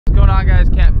on, guys?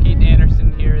 Captain Keaton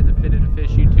Anderson here at the Fitted to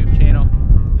Fish YouTube channel.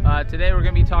 Today we're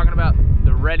going to be talking about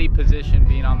the ready position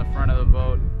being on the front of the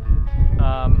boat.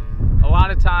 A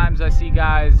lot of times I see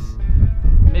guys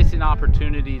missing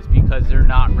opportunities because they're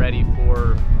not ready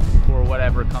for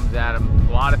whatever comes at them.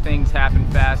 A lot of things happen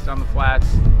fast on the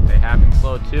flats. They happen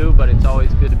slow too, but it's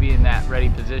always good to be in that ready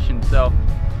position. So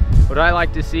what I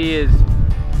like to see is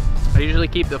I usually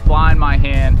keep the fly in my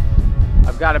hand.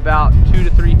 I've got about 2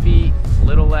 to 3 feet, a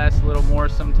little less, a little more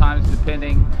sometimes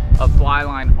depending, of fly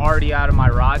line already out of my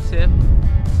rod tip.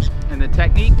 And the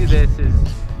technique to this is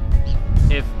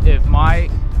if my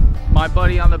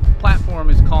buddy on the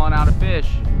platform is calling out a fish,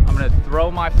 I'm going to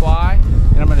throw my fly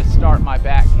and I'm going to start my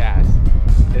back cast.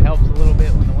 It helps a little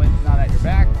bit when the wind's not at your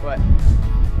back, but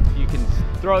you can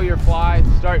throw your fly,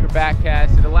 start your back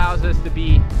cast. It allows us to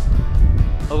be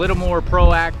a little more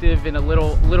proactive and a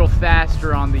little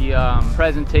faster on the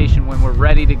presentation when we're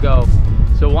ready to go.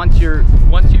 So once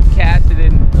you've casted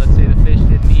in, let's say the fish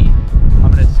didn't eat,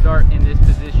 I'm going to start in